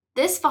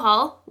This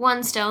fall,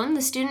 One Stone,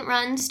 the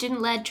student-run,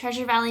 student-led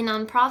Treasure Valley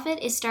nonprofit,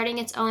 is starting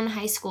its own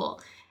high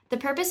school. The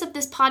purpose of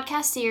this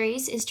podcast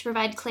series is to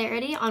provide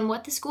clarity on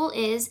what the school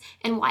is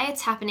and why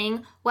it's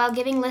happening, while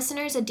giving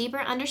listeners a deeper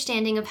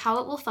understanding of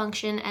how it will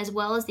function as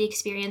well as the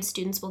experience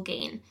students will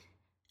gain.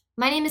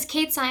 My name is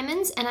Kate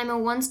Simons, and I'm a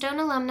One Stone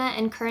alumna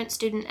and current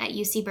student at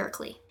UC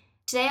Berkeley.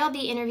 Today I'll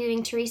be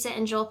interviewing Teresa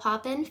and Joel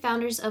Poppin,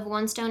 founders of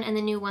One Stone and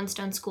the new One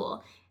Stone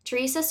School.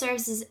 Teresa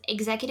serves as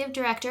Executive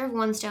Director of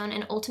One Stone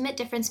and Ultimate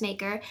Difference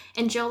Maker,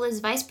 and Joel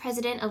is Vice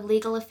President of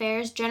Legal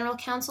Affairs, General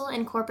Counsel,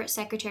 and Corporate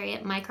Secretary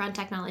at Micron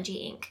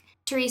Technology, Inc.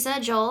 Teresa,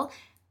 Joel,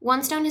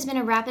 One Stone has been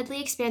a rapidly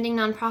expanding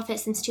nonprofit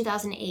since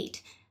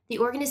 2008. The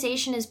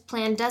organization has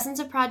planned dozens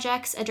of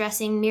projects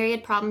addressing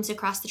myriad problems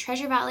across the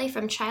Treasure Valley,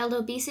 from child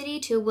obesity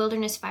to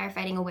wilderness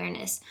firefighting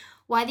awareness.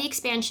 Why the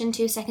expansion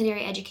to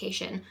secondary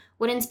education?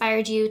 What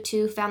inspired you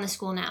to found the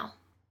school now?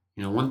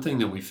 One thing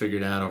that we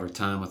figured out over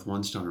time with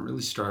One Stone, it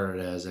really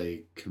started as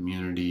a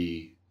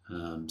community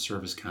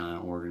service kind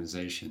of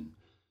organization.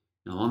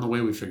 And along the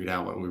way, we figured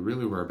out what we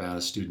really were about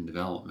is student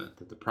development,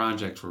 that the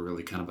projects were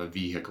really kind of a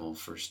vehicle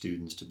for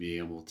students to be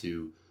able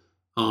to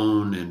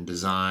own and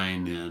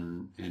design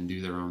and do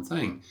their own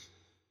thing.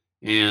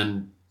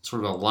 And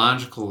sort of a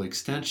logical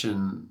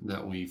extension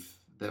that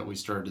we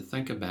started to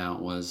think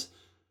about was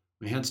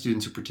we had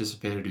students who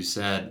participated who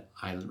said,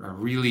 I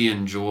really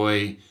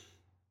enjoy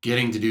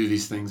getting to do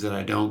these things that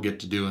I don't get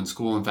to do in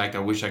school. In fact, I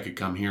wish I could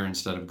come here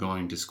instead of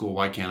going to school.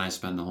 Why can't I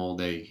spend the whole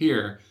day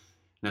here?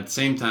 And at the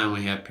same time,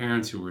 we had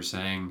parents who were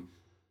saying,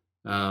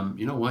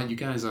 you know what, you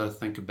guys ought to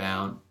think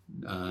about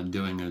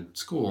doing a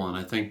school. And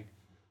I think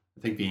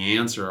the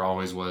answer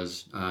always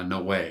was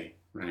no way,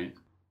 right?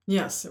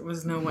 Yes, it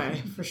was no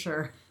way, for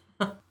sure.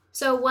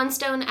 So One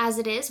Stone as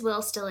it is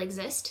will still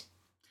exist?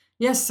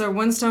 Yes, so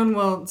One Stone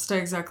will stay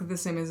exactly the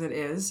same as it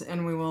is,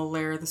 and we will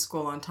layer the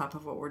school on top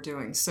of what we're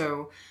doing.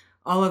 So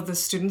all of the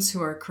students who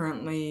are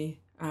currently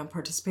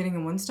participating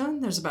in One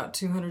Stone, there's about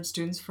 200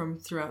 students from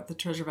throughout the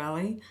Treasure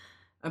Valley.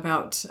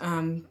 About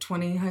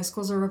 20 high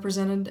schools are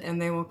represented,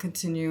 and they will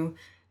continue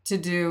to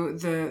do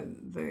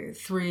the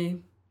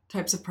three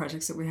types of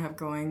projects that we have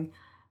going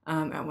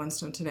at One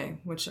Stone today,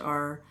 which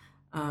are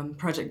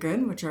Project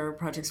Good, which are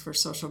projects for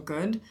social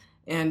good,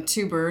 and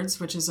Two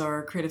Birds, which is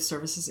our creative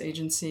services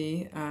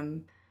agency,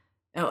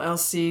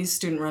 LLC,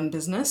 student-run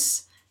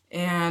business,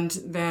 and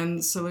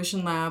then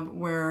Solution Lab,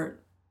 where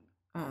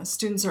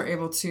students are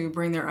able to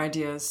bring their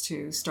ideas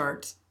to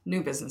start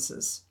new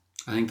businesses.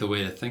 I think the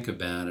way to think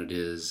about it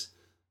is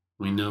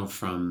we know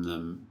from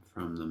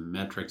the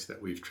metrics that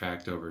we've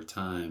tracked over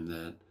time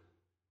that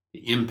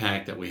the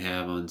impact that we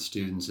have on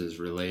students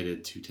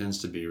tends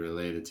to be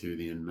related to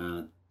the amount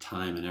of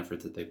time and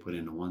effort that they put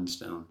into One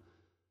Stone.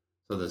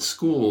 So the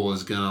school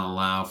is going to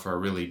allow for a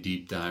really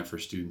deep dive for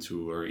students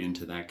who are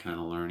into that kind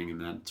of learning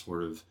and that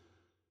sort of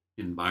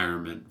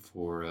environment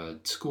for a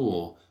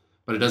school.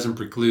 But it doesn't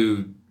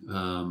preclude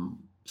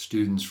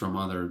students from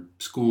other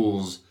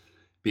schools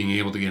being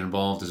able to get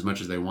involved as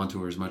much as they want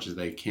to or as much as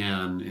they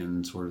can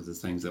in sort of the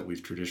things that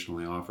we've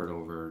traditionally offered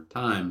over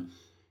time.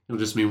 It'll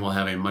just mean we'll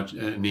have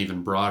an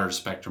even broader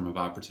spectrum of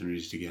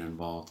opportunities to get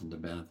involved and to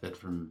benefit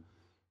from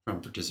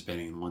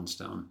participating in One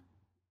Stone.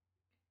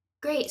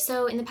 Great.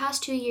 So in the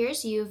past 2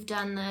 years, you've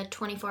done the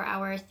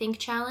 24-hour Think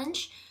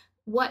Challenge.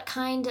 What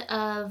kind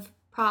of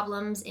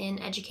problems in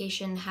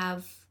education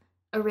have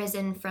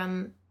arisen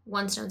from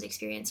One Stone's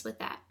experience with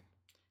that?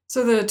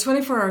 So the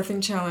 24-hour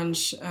Think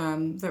Challenge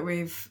that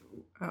we've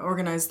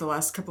organized the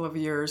last couple of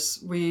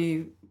years,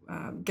 we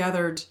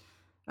gathered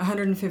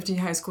 150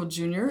 high school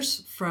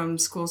juniors from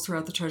schools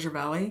throughout the Treasure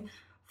Valley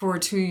for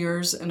 2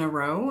 years in a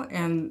row,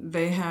 and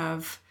they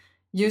have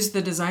used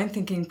the design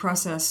thinking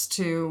process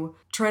to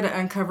try to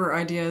uncover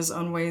ideas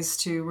on ways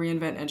to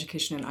reinvent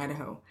education in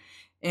Idaho.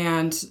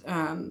 And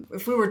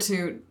if we were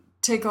to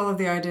take all of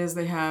the ideas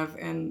they have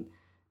and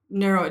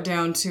narrow it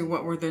down to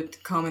what were the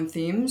common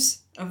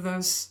themes of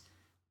those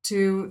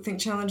two Think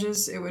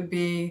Challenges, it would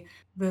be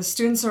the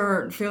students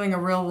are feeling a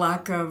real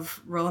lack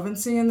of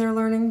relevancy in their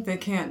learning. They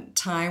can't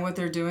tie what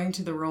they're doing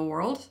to the real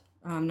world,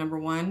 number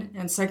one.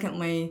 And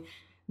secondly,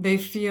 they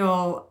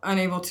feel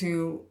unable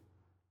to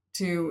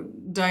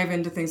dive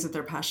into things that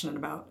they're passionate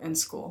about in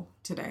school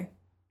today.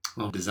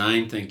 Well,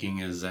 design thinking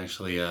is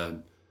actually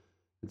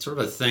it's sort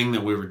of a thing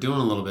that we were doing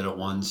a little bit at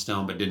One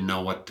Stone, but didn't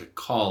know what to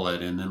call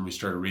it. And then we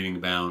started reading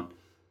about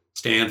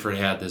Stanford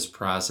had this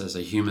process,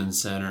 a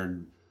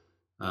human-centered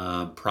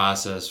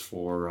process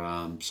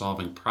for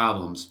solving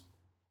problems.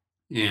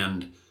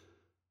 And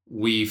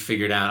we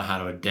figured out how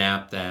to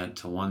adapt that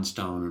to One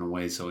Stone in a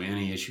way so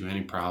any issue,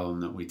 any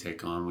problem that we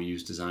take on, we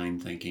use design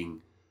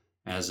thinking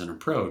as an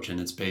approach. And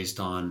it's based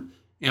on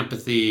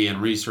empathy and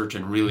research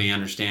and really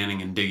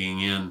understanding and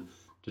digging in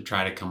to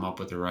try to come up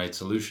with the right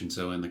solution.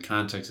 So in the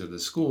context of the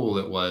school,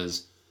 it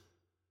was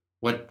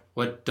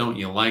what don't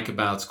you like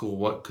about school?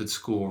 What could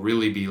school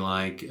really be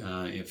like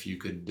if you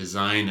could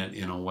design it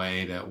in a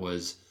way that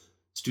was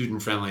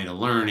student-friendly to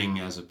learning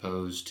as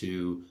opposed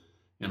to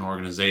an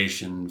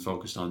organization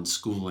focused on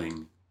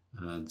schooling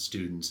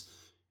students.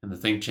 And the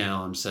Think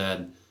Challenge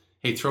said,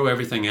 hey, throw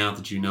everything out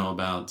that you know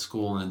about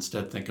school and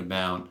instead think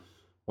about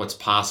what's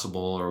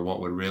possible or what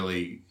would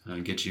really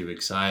get you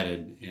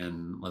excited,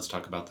 and let's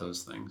talk about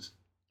those things.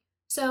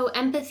 So,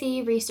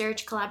 empathy,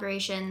 research,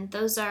 collaboration,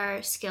 those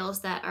are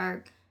skills that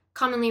are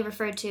commonly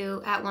referred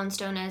to at One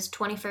Stone as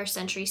 21st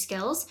century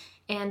skills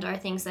and are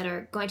things that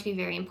are going to be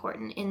very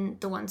important in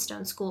the One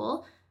Stone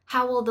School.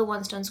 How will the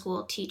One Stone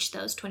School teach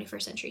those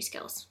 21st century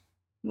skills?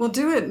 We'll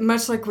do it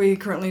much like we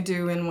currently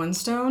do in One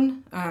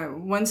Stone.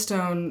 One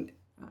Stone,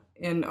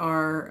 in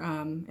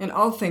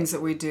all things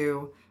that we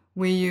do,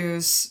 we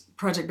use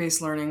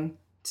project-based learning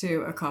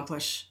to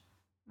accomplish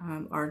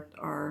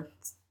our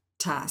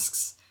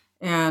tasks.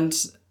 And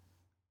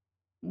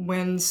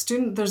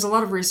there's a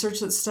lot of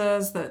research that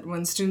says that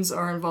when students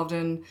are involved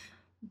in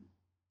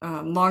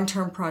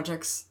long-term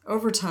projects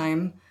over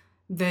time,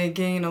 they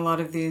gain a lot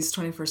of these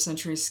 21st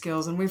century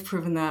skills. And we've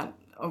proven that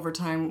over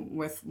time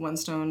with One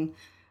Stone,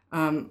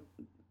 time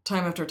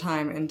after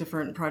time in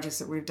different projects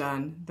that we've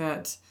done,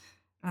 that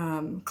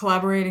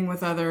collaborating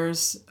with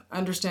others,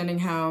 understanding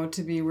how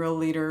to be real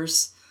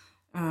leaders,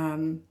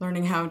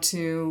 learning how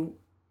to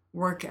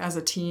work as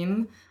a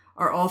team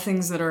are all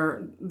things that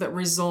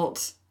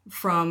result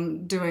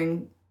from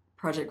doing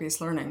project-based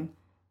learning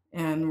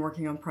and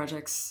working on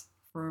projects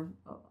for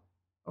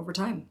over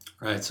time.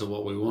 Right. So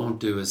what we won't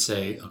do is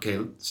say, okay,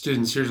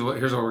 students, here's what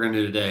we're going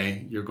to do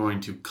today. You're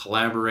going to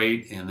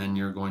collaborate, and then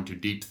you're going to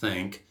deep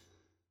think,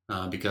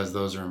 because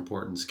those are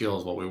important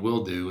skills. What we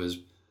will do is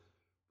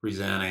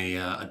present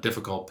a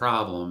difficult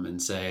problem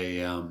and say,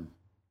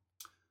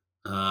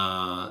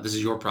 this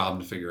is your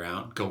problem to figure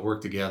out. Go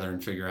work together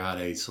and figure out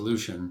a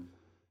solution.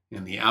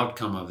 And the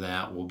outcome of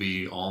that will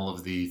be all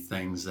of the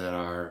things that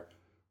are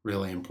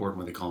really important,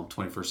 what they call them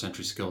 21st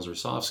century skills or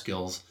soft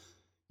skills.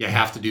 You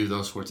have to do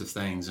those sorts of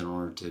things in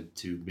order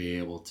to be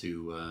able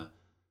to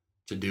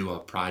do a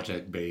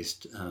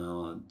project-based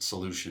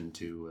solution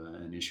to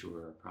an issue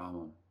or a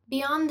problem.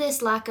 Beyond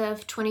this lack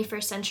of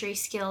 21st century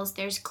skills,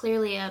 there's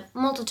clearly a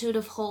multitude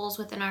of holes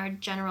within our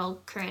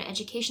general current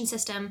education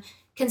system,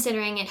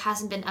 considering it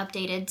hasn't been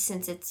updated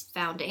since its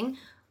founding.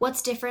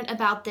 What's different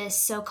about this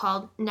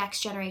so-called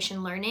next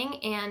generation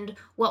learning, and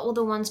what will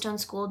the One Stone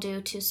School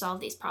do to solve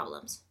these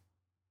problems?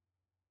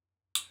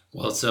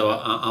 Well, so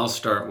I'll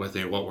start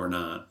with what we're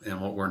not.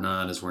 And what we're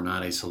not is we're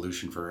not a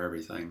solution for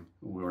everything.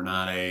 We're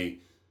not a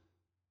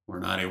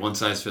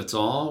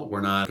one-size-fits-all.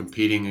 We're not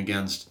competing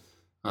against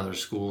other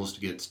schools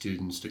to get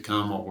students to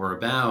come. What we're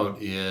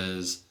about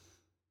is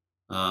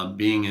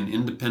being an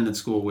independent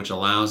school which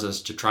allows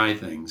us to try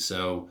things.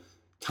 So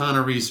ton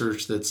of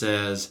research that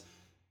says,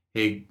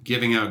 hey,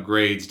 giving out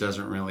grades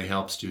doesn't really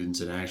help students.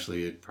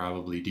 It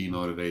probably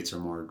demotivates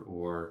them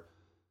or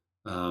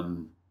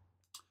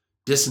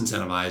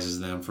disincentivizes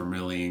them from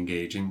really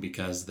engaging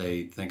because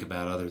they think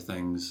about other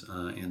things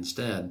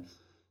instead.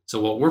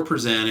 So what we're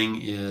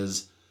presenting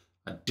is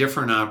a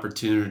different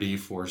opportunity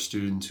for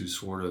students who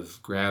sort of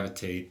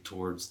gravitate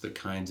towards the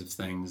kinds of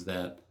things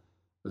that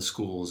the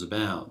school is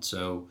about.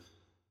 So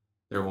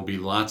there will be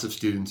lots of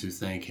students who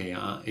think, hey,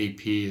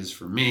 AP is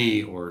for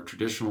me, or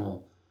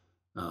traditional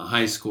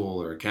high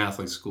school or a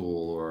Catholic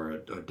school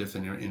or a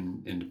different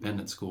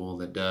independent school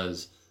that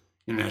does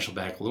International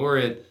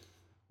Baccalaureate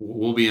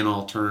will be an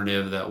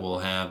alternative that will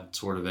have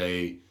sort of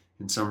in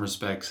some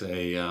respects,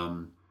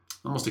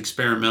 almost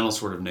experimental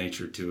sort of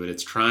nature to it.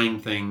 It's trying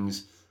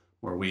things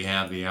where we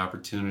have the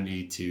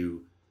opportunity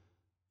to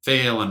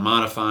fail and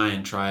modify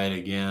and try it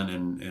again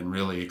and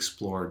really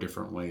explore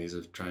different ways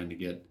of trying to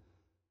get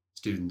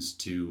students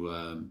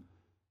to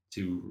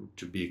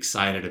be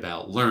excited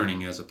about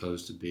learning as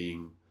opposed to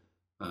being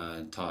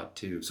taught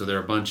to. So there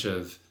are a bunch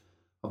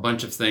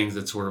of things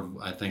that sort of,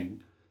 I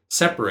think,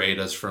 separate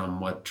us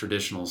from what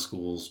traditional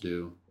schools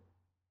do.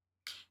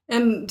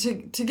 And to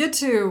get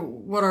to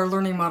what our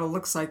learning model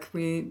looks like,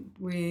 we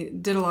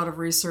did a lot of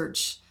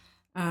research.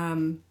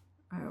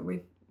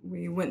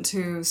 We went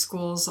to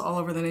schools all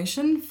over the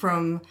nation,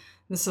 from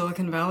the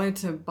Silicon Valley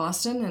to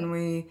Boston, and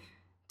we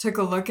took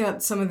a look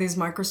at some of these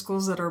micro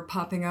schools that are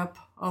popping up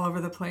all over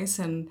the place,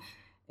 and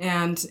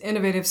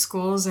innovative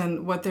schools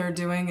and what they're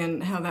doing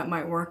and how that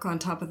might work on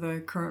top of the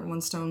current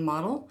One Stone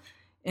model.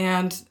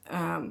 And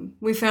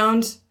we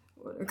found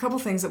a couple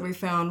things that we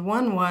found.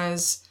 One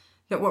was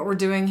that what we're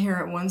doing here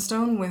at One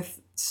Stone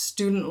with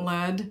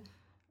student-led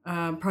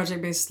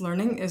project-based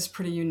learning is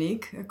pretty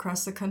unique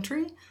across the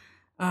country.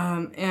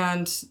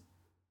 And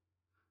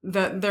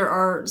that there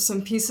are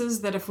some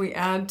pieces that if we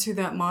add to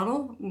that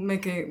model,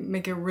 make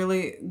a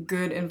really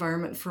good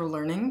environment for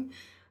learning.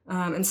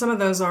 And some of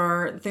those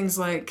are things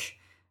like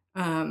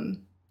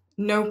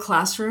no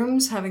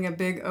classrooms, having a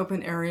big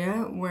open area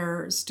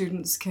where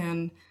students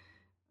can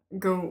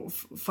go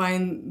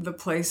find the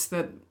place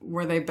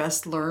where they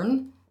best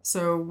learn.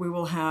 So we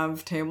will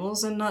have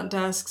tables and not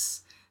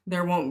desks.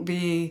 There won't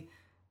be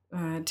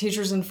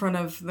teachers in front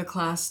of the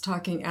class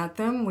talking at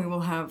them. We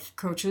will have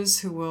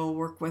coaches who will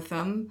work with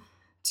them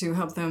to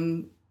help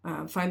them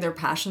find their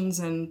passions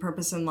and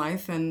purpose in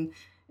life and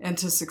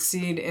to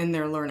succeed in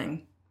their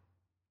learning.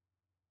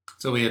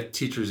 So we have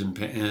teachers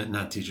and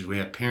not teachers. We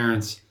have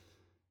parents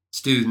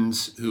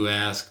students who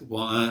ask,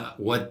 well,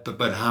 what's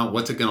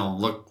it going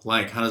to look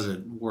like? How does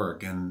it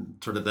work? And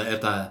sort of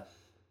at the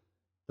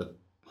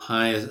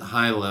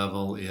high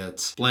level,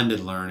 it's blended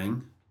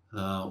learning,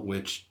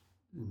 which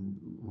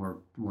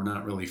we're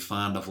not really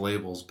fond of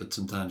labels, but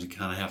sometimes you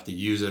kind of have to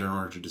use it in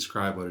order to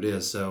describe what it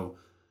is. So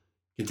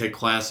you can take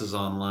classes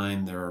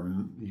online.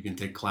 You can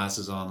take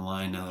classes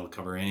online now that'll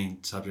cover any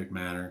subject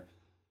matter.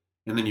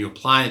 And then you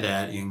apply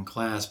that in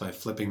class by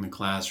flipping the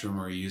classroom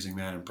or using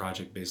that in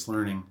project-based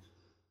learning.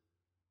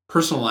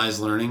 Personalized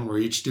learning, where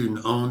each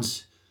student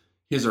owns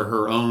his or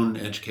her own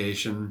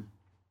education,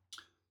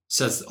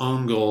 sets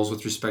own goals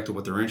with respect to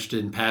what they're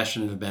interested and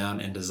passionate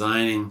about, and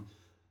designing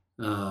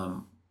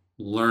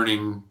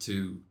learning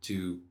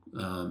to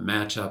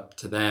match up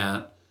to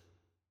that.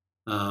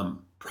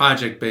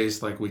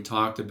 Project-based, like we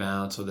talked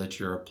about, so that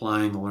you're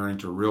applying the learning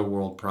to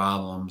real-world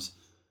problems,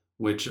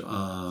 which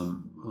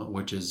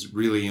is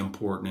really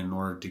important in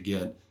order to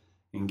get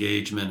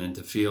engagement and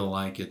to feel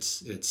like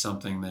it's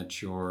something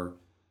that you're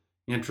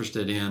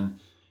interested in.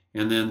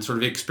 And then sort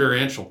of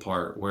experiential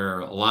part, where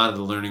a lot of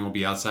the learning will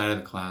be outside of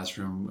the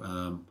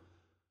classroom,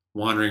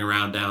 wandering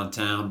around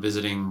downtown,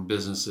 visiting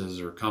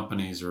businesses or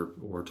companies,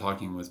 or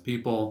talking with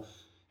people,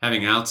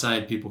 having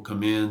outside people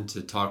come in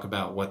to talk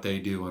about what they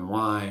do and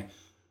why.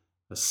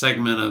 A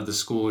segment of the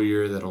school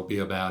year that'll be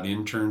about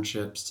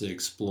internships to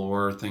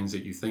explore things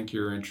that you think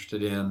you're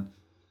interested in,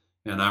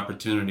 and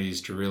opportunities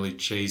to really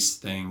chase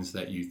things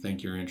that you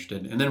think you're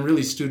interested in. And then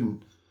really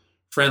student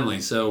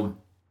friendly. So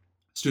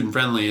student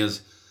friendly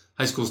is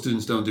high school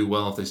students don't do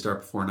well if they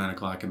start before 9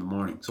 o'clock in the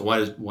morning. So why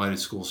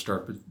does school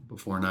start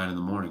before 9 in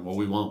the morning? Well,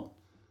 we won't.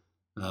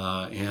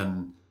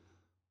 And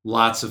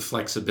lots of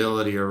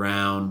flexibility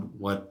around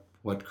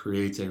what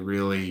creates a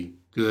really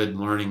good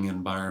learning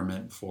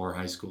environment for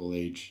high school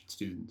age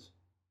students.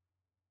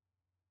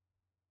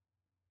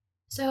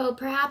 So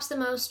perhaps the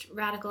most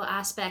radical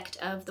aspect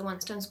of the One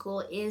Stone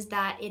School is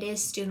that it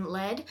is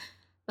student-led,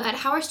 but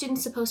how are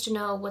students supposed to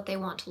know what they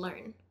want to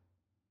learn?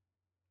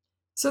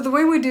 So the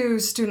way we do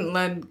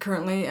student-led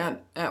currently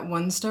at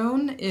One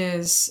Stone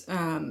is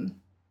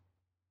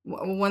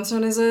One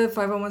Stone is a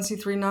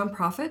 501c3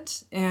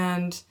 nonprofit,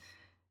 and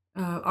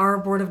our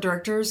board of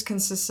directors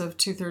consists of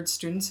 2/3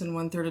 students and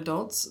 1/3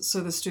 adults. So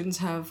the students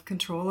have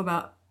control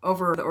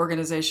over the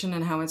organization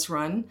and how it's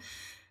run.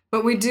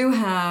 But we do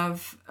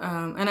have,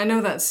 and I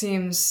know that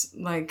seems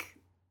like,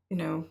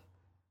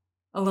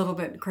 a little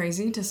bit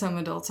crazy to some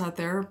adults out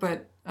there,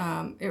 but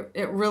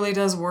it really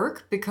does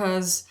work,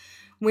 because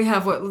we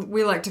have what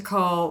we like to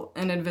call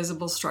an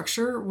invisible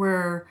structure,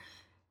 where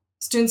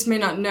students may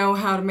not know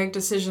how to make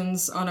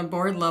decisions on a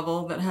board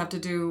level that have to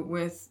do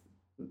with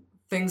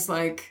things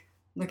like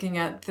looking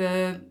at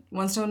the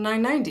One Stone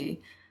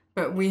 990,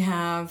 but we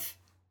have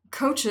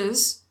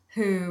coaches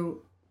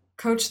who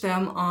coach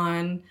them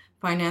on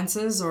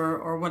finances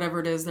or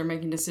whatever it is they're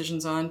making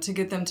decisions on, to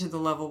get them to the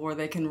level where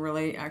they can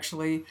really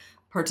actually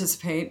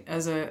participate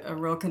as a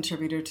real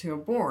contributor to a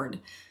board.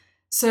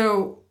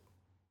 So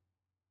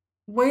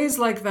ways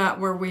like that,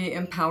 where we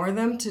empower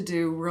them to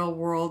do real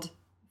world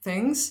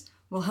things,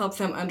 will help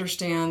them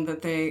understand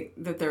that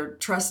they're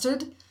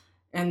trusted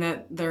and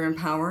that they're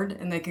empowered,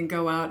 and they can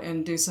go out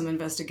and do some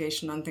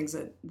investigation on things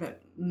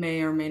that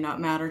may or may not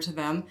matter to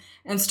them,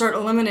 and start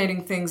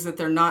eliminating things that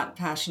they're not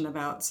passionate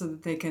about, so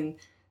that they can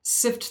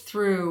sift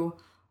through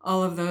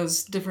all of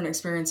those different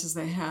experiences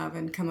they have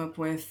and come up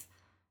with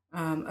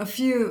a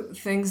few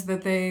things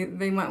that they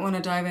might want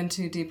to dive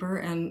into deeper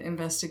and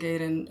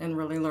investigate and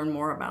really learn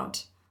more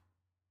about.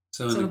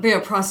 So it'll be a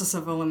process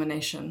of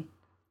elimination.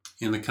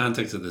 In the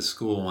context of the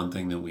school, one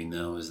thing that we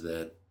know is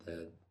that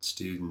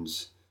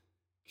students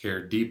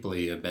care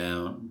deeply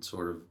about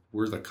sort of,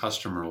 we're the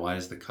customer. Why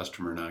does the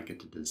customer not get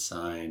to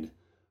decide,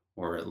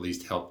 or at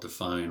least help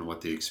define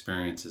what the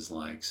experience is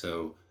like?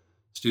 So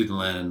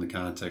student-led in the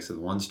context of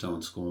the One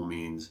Stone School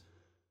means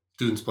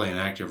students play an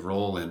active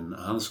role in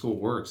how the school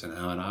works and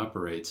how it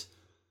operates.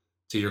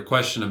 To your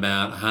question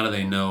about how do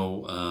they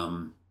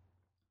know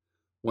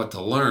what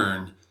to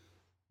learn,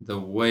 the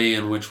way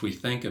in which we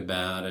think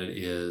about it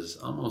is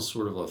almost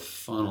sort of a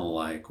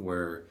funnel-like,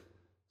 where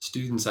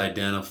students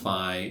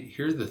identify,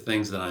 here are the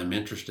things that I'm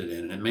interested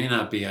in. And it may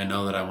not be, I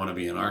know that I want to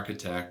be an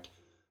architect,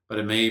 but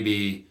it may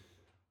be,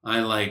 I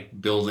like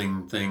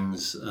building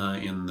things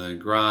in the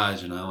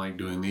garage, and I like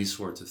doing these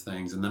sorts of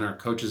things. And then our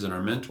coaches and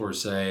our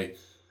mentors say,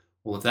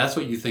 well, if that's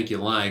what you think you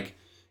like,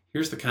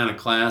 here's the kind of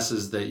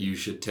classes that you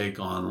should take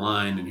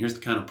online, and here's the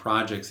kind of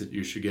projects that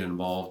you should get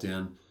involved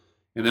in.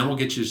 And then we'll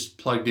get you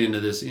plugged into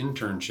this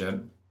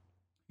internship,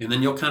 and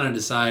then you'll kind of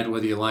decide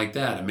whether you like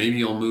that. And maybe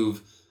you'll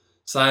move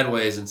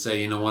sideways and say,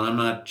 you know what, I'm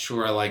not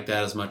sure I like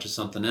that as much as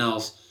something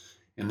else.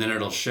 And then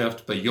it'll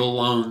shift, but you'll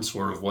own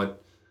sort of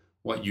what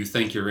you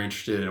think you're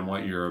interested in and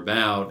what you're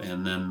about.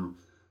 And then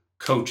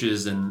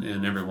coaches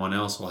and everyone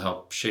else will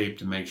help shape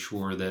to make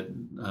sure that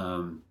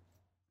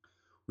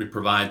we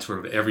provide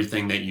sort of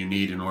everything that you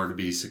need in order to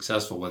be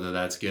successful, whether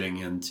that's getting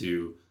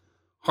into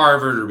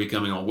Harvard or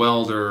becoming a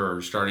welder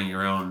or starting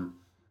your own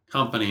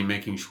company,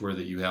 making sure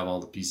that you have all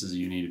the pieces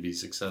you need to be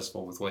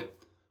successful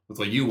with with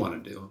what you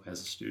want to do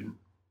as a student.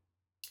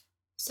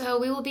 So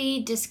we will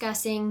be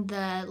discussing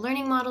the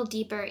learning model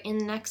deeper in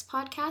the next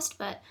podcast,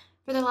 but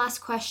for the last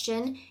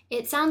question,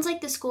 it sounds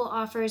like the school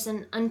offers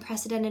an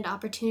unprecedented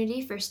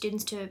opportunity for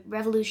students to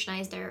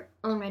revolutionize their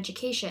own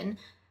education,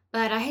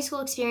 but a high school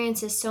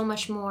experience is so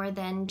much more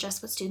than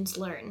just what students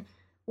learn.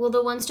 Will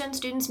the One Stone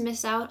students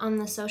miss out on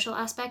the social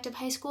aspect of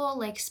high school,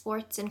 like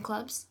sports and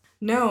clubs?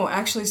 No,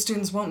 actually,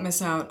 students won't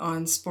miss out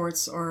on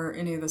sports or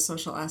any of the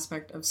social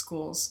aspect of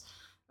schools.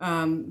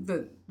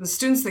 The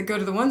students that go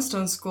to the One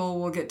Stone School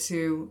will get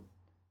to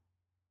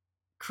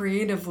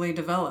creatively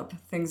develop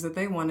things that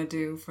they want to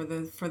do for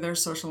their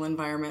social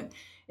environment,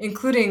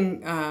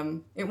 including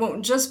it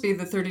won't just be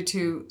the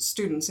 32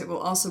 students. It will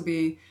also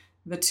be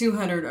the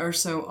 200 or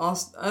so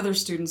other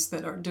students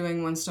that are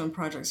doing One Stone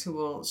projects who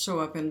will show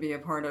up and be a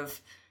part of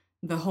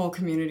the whole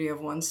community of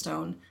One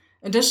Stone.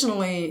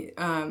 Additionally,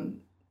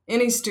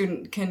 any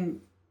student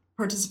can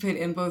participate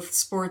in both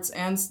sports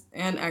and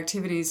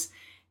activities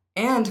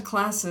and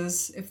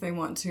classes if they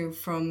want to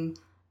from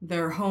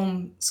their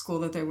home school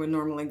that they would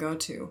normally go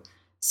to.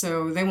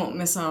 So they won't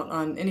miss out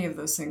on any of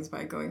those things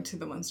by going to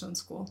the One Stone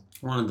School.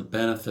 One of the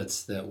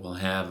benefits that we'll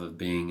have of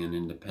being an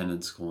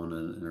independent school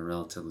and a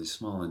relatively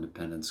small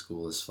independent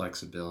school is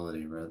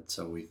flexibility, right?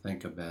 So we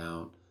think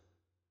about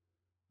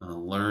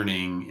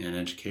learning and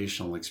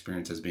educational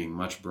experience as being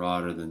much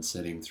broader than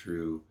sitting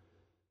through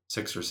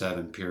 6 or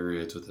 7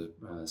 periods with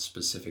a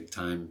specific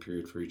time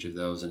period for each of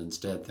those, and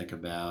instead think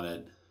about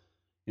it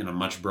in a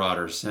much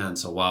broader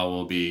sense. So while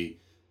we'll be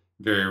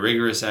very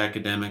rigorous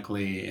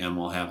academically and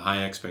we'll have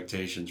high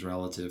expectations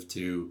relative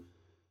to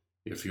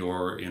if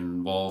you're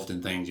involved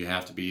in things, you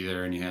have to be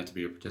there and you have to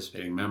be a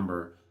participating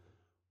member,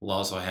 we'll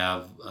also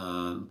have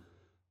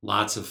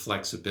lots of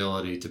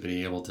flexibility to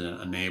be able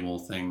to enable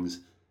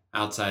things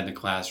outside the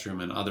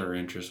classroom and other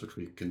interests, which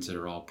we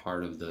consider all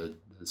part of the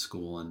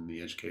school and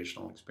the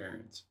educational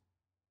experience.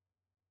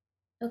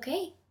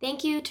 Okay,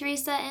 thank you,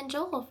 Teresa and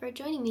Joel, for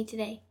joining me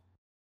today.